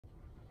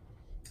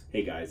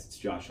Hey guys, it's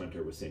Josh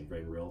Hunter with St.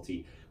 Vrain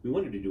Realty. We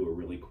wanted to do a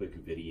really quick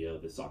video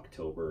this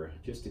October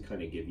just to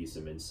kind of give you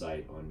some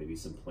insight on maybe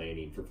some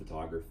planning for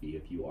photography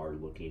if you are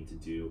looking to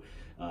do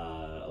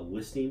a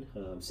listing,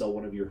 sell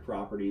one of your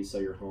properties,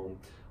 sell your home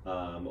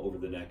over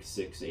the next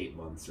 6-8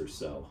 months or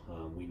so.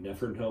 We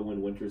never know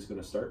when winter is going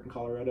to start in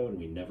Colorado, and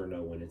we never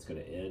know when it's going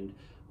to end.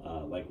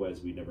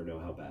 Likewise, we never know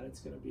how bad it's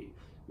going to be.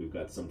 We've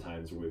got some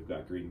times where we've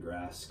got green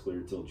grass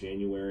clear till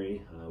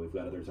January. We've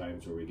got other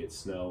times where we get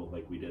snow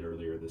like we did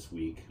earlier this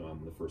week,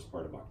 the first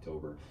part of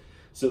October.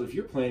 So if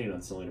you're planning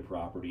on selling a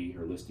property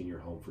or listing your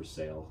home for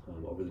sale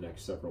over the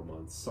next several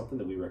months, something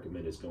that we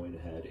recommend is going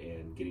ahead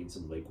and getting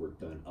some legwork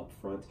done up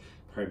front,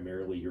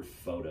 primarily your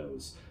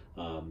photos.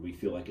 We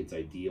feel like it's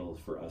ideal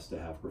for us to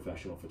have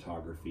professional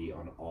photography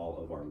on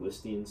all of our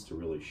listings to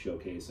really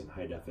showcase in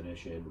high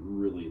definition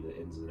really the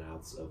ins and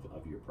outs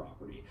of your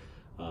property.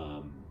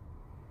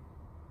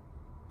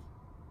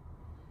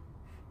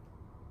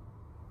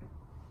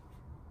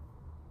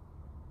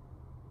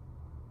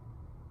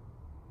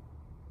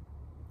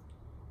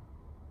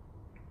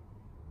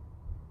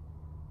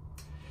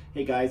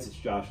 Hey guys, it's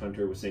Josh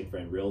Hunter with St.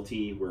 Vrain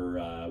Realty.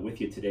 We're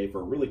with you today for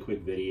a really quick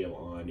video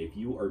on if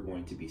you are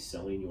going to be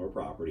selling your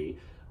property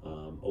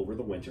over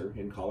the winter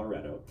in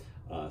Colorado,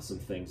 some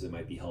things that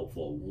might be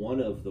helpful.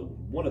 One of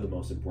the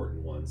most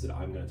important ones that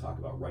I'm going to talk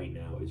about right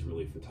now is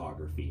really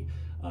photography.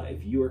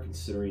 If you are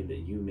considering that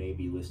you may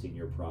be listing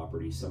your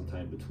property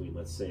sometime between,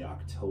 let's say,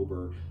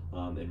 October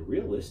and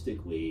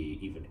realistically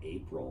even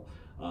April,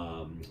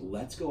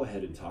 let's go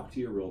ahead and talk to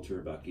your realtor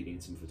about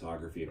getting some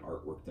photography and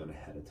artwork done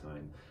ahead of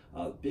time.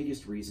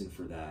 Biggest reason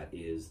for that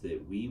is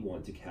that we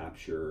want to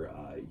capture,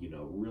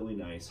 really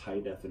nice high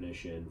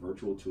definition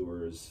virtual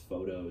tours,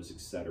 photos,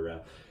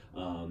 etc.,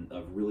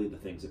 of really the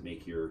things that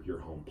make your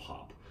home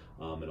pop.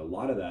 And a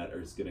lot of that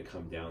is going to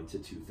come down to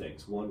two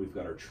things. One, we've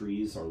got our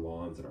trees, our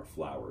lawns, and our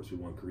flowers. We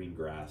want green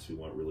grass. We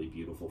want really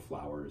beautiful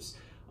flowers.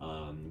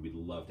 We'd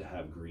love to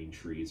have green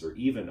trees, or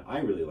even, I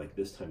really like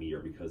this time of year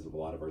because of a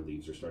lot of our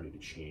leaves are starting to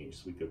change.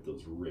 So we've got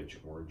those rich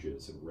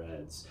oranges and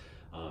reds,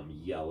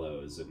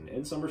 yellows,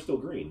 and some are still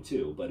green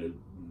too, but in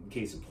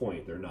case in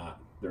point, they're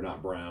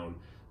not brown.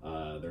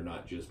 They're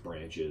not just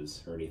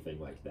branches or anything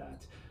like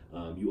that.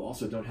 You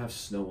also don't have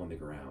snow on the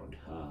ground.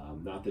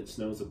 Not that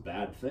snow's a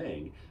bad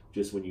thing,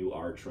 just when you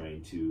are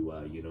trying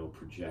to,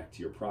 project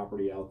your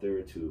property out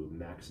there to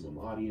maximum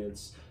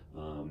audience.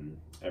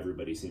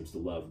 Everybody seems to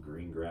love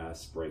green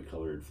grass, bright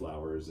colored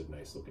flowers, and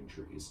nice looking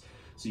trees.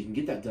 So you can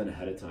get that done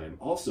ahead of time.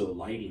 Also,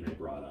 lighting I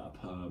brought up.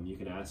 You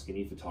can ask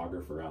any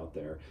photographer out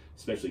there,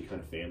 especially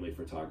kind of family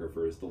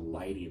photographers, the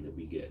lighting that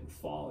we get in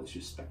fall is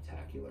just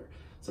spectacular.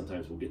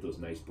 Sometimes we'll get those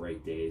nice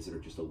bright days that are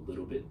just a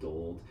little bit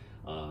dulled,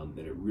 and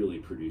it really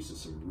produces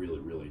some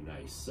really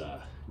nice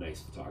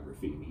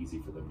photography and easy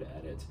for them to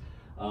edit.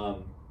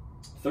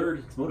 Third,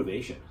 it's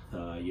motivation.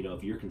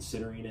 If you're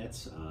considering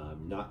it,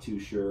 not too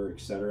sure,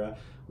 etc.,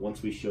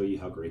 once we show you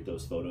how great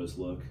those photos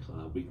look,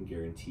 we can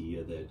guarantee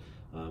you that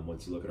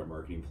once you look at our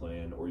marketing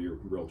plan or your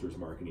realtor's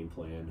marketing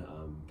plan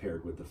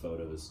paired with the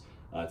photos,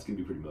 it's going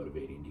to be pretty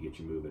motivating to get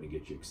you moving and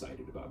get you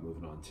excited about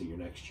moving on to your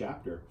next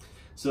chapter.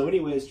 So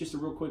anyways, just a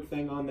real quick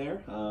thing on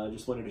there.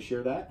 Just wanted to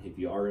share that. If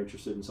you are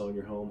interested in selling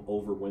your home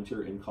over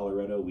winter in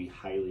Colorado, we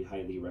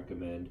highly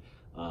recommend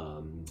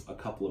a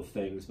couple of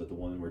things, but the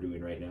one we're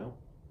doing right now,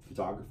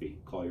 photography.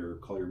 Call your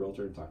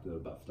realtor and talk to them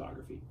about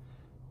photography.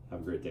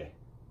 Have a great day.